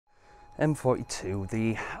M42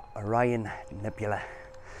 The Orion Nebula.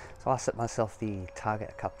 So I set myself the target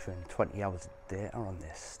of capturing 20 hours of data on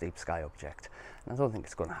this deep sky object, and I don't think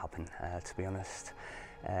it's going to happen, to be honest.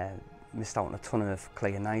 Missed out on a ton of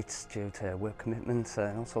clear nights due to work commitments,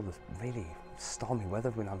 and also the really stormy weather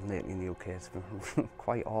we've been having lately in the UK. It's been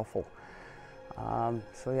quite awful.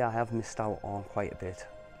 So yeah, I have missed out on quite a bit,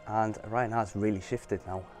 and Orion has really shifted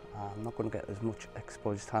now. I'm not going to get as much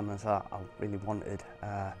exposure time as I really wanted.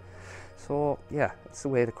 So yeah, it's the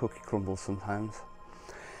way the cookie crumbles sometimes.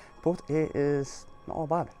 But it is not all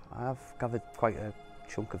bad. I've gathered quite a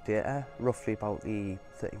chunk of data, roughly about the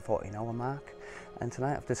 13-14 hour mark. And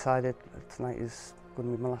tonight I've decided tonight is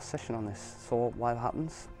going to be my last session on this. So what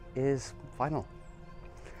happens is final.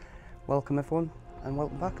 Welcome everyone, and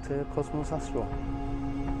welcome back to Cosmos Astro.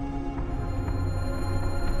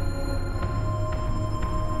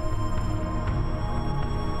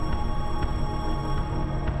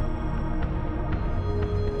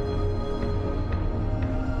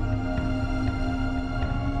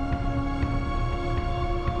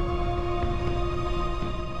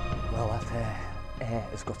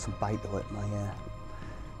 It's got some bite to it.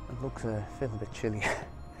 It looks feeling a bit chilly.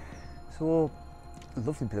 So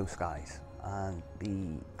lovely blue skies, and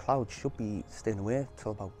the clouds should be staying away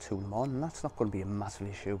till about 2 in the morning. And that's not going to be a massive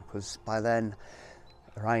issue because by then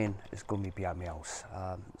Orion is going to be behind my house.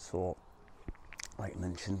 So like I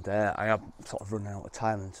mentioned, I am sort of running out of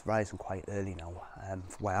time, and it's rising quite early now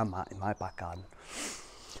where I'm at in my back garden.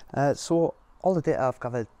 So all the data I've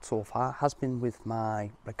gathered so far has been with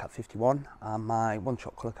my Red 51 and my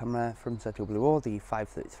one-shot colour camera from ZWO, the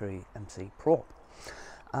 533 MC Pro.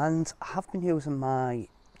 And I have been using my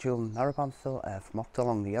dual narrowband filter from Octa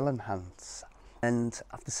along the L-enhance. And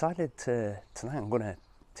I've decided tonight I'm going to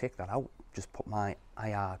take that out, just put my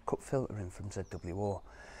IR cut filter in from ZWO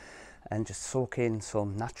and just soak in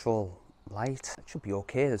some natural light. It should be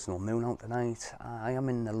okay, there's no moon out tonight. I am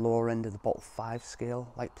in the lower end of the bottle 5 scale,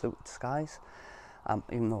 light polluted skies,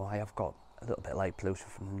 even though I have got a little bit of light pollution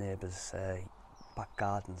from the neighbours' back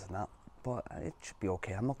gardens and that, but it should be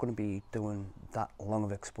okay. I'm not going to be doing that long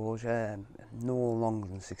of exposure, no longer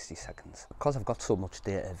than 60 seconds. Because I've got so much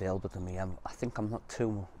data available to me, I think I'm not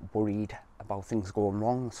too worried about things going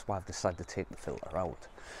wrong. That's why I've decided to take the filter out.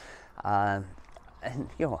 And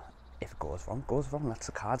you know, if it goes wrong, that's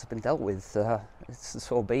the cards have been dealt with,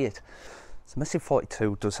 so be it. So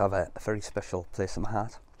M42 does have a very special place in my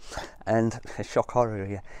heart, and shock horror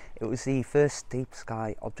here, it was the first deep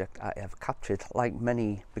sky object I ever captured, like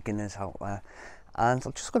many beginners out there, and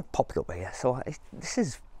I'm just going to pop it up here. So this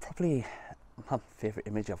is probably my favourite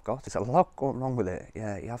image I've got. There's a lot going wrong with it,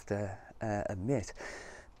 yeah, you have to admit.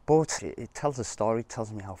 But it tells a story, it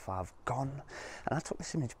tells me how far I've gone, and I took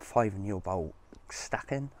this image before I even knew about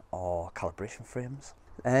stacking or calibration frames,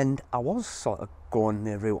 and I was sort of going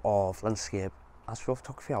the route of landscape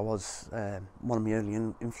astrophotography. I was one of my early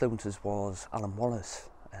influences was Alan Wallace,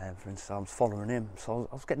 for instance. I was following him, so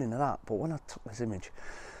I was getting into that. But when I took this image,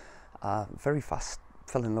 very fast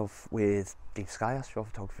fell in love with deep sky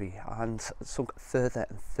astrophotography and sunk further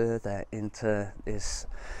and further into this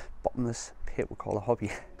bottomless pit we call a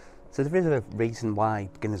hobby. So there is a reason why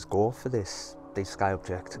beginners go for this deep sky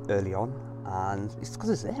object early on, and it's because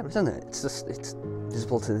it's there, isn't it? It's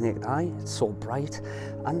visible to the naked eye, it's so bright,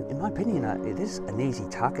 and in my opinion it is an easy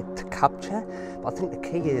target to capture, but I think the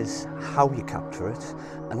key is how you capture it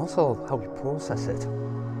and also how you process it.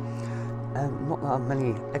 Not that I'm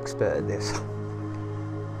many expert at this.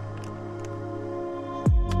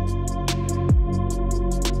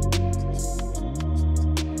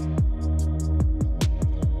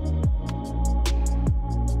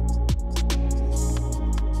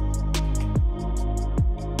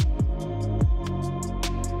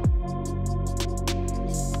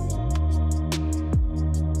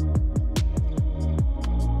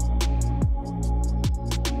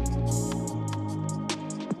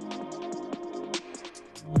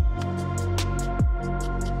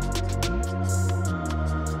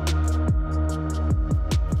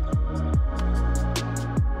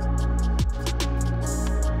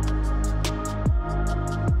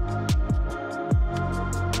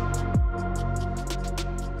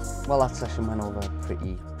 Well, that session went over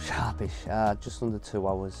pretty sharpish, just under 2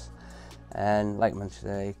 hours, and like I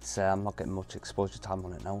mentioned, I'm not getting much exposure time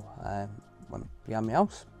on it now. Went behind my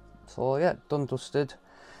house, so yeah, done dusted.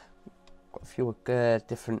 Got a few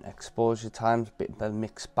different exposure times, a bit of a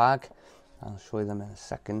mixed bag. I'll show you them in a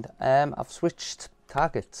second. I've switched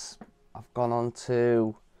targets. I've gone on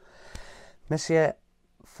to Messier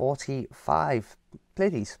 45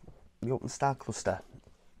 Pleiades, the open star cluster.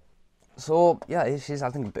 So yeah, it is. I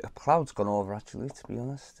think a bit of cloud's gone over actually, to be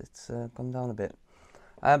honest. It's gone down a bit.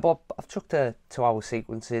 But I've chucked a 2-hour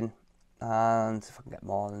sequence in, and if I can get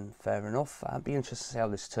more, then fair enough. I'd be interested to see how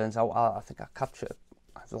this turns out. I think I captured it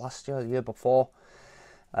last year, the year before,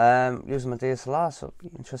 using my DSLR, so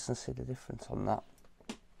it'd be interesting to see the difference on that.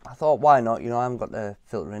 I thought, why not? You know, I haven't got the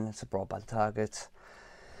filter in, it's a broadband target.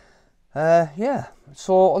 Yeah,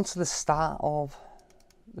 so on to the start of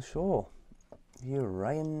the show, the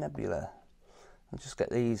Orion Nebula. I'll just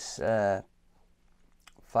get these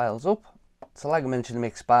files up. So like I mentioned, the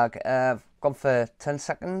mixed bag, I've gone for 10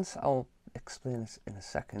 seconds. I'll explain this in a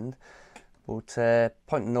second. But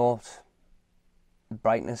point of note,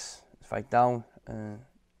 brightness is right down. You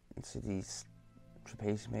can see these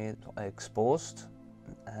trapezium exposed.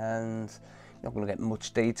 And you're not going to get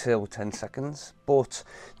much detail with 10 seconds. But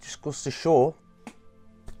it just goes to show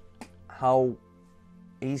how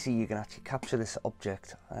easy you can actually capture this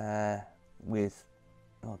object with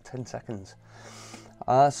 10 seconds.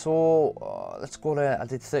 So let's go to, I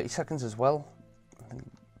did 30 seconds as well. I think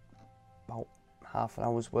about half an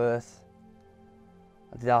hour's worth.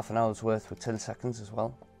 I did half an hour's worth with 10 seconds as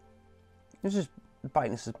well. This is, the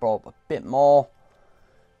brightness is brought up a bit more,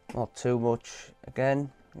 not too much.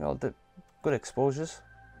 Again, you know, the good exposures.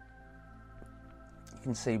 You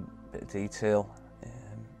can see a bit of detail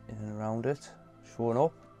in and around it showing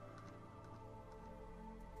up.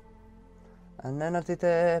 And then I did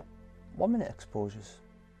 1 minute exposures.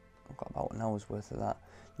 I've got about an hour's worth of that.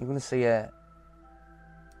 You're going to see a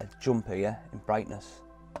jump here in brightness.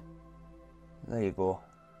 There you go.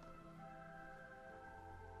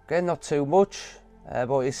 Again, not too much,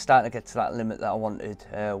 but it's starting to get to that limit that I wanted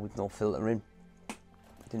with no filter in.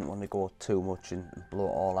 Didn't want to go too much and blow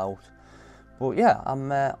it all out. But yeah,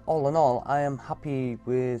 I'm all in all, I am happy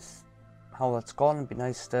with how that's gone. It'd be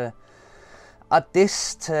nice to add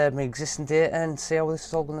this to my existing data and see how this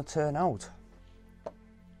is all going to turn out.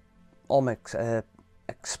 All my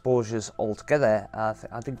exposures all together,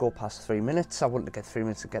 I did go past 3 minutes. I wanted to get 3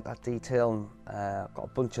 minutes to get that detail. Got a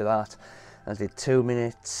bunch of that. I did 2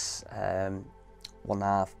 minutes,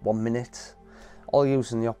 1 minute, all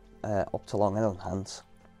using the up to long enhance.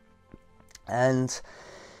 And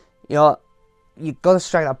you know, you've got to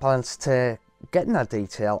strike that balance to getting that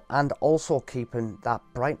detail and also keeping that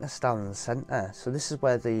brightness down in the center. So this is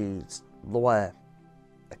where the lower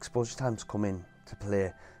exposure times come in to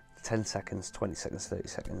play. 10 seconds, 20 seconds, 30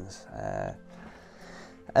 seconds.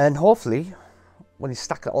 And hopefully when you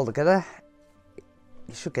stack it all together,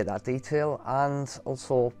 you should get that detail and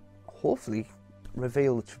also hopefully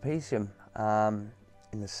reveal the trapezium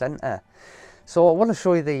in the center. So I want to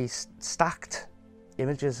show you these stacked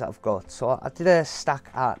images that I've got. So I did a stack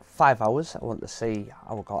at 5 hours. I want to see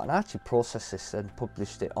how I got, and I actually processed this and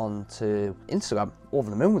published it onto Instagram. Over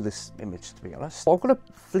the moon with this image, to be honest. So I'm going to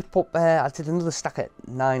flip up. I did another stack at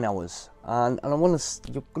 9 hours, and I want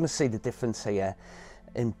to. You're going to see the difference here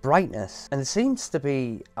in brightness, and it seems to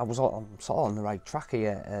be I'm sort of on the right track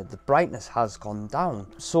here. The brightness has gone down.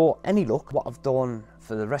 So any luck, what I've done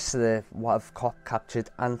for the rest of what I've captured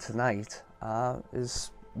and tonight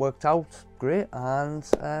is worked out great, and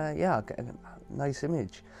yeah, I get a nice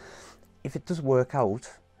image. If it does work out,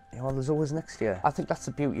 you know, there's always next year. I think that's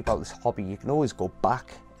the beauty about this hobby. You can always go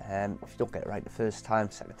back, if you don't get it right the first time,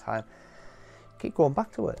 second time, keep going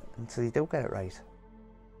back to it until you do get it right.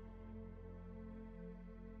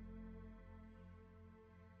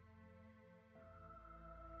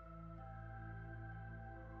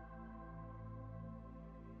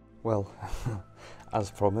 Well,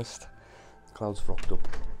 as promised, clouds rocked up.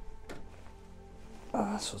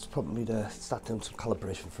 So it's probably to start doing some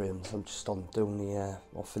calibration frames. I'm just on doing the,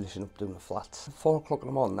 or finishing up doing the flats. 4 o'clock in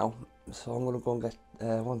the morning now, so I'm going to go and get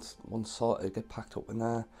one sorted, get packed up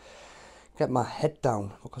and get my head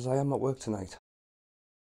down because I am at work tonight.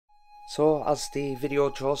 So as the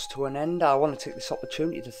video draws to an end, I want to take this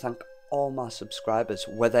opportunity to thank all my subscribers,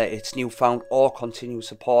 whether it's newfound or continued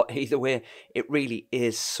support. Either way, it really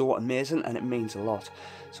is so amazing and it means a lot.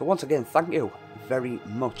 So once again, thank you very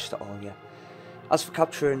much to all of you. As for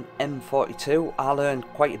capturing M42, I learned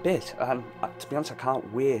quite a bit, and to be honest, I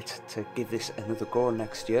can't wait to give this another go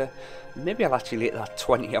next year. Maybe I'll actually hit that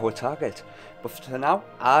 20-hour target, but for now,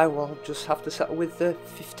 I will just have to settle with the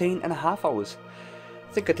 15.5 hours.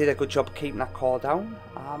 I think I did a good job keeping that core down.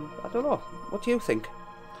 I don't know, what do you think?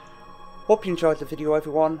 Hope you enjoyed the video,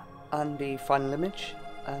 everyone, and the final image.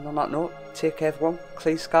 And on that note, take care everyone,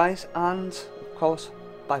 clear skies, and of course,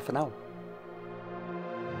 bye for now.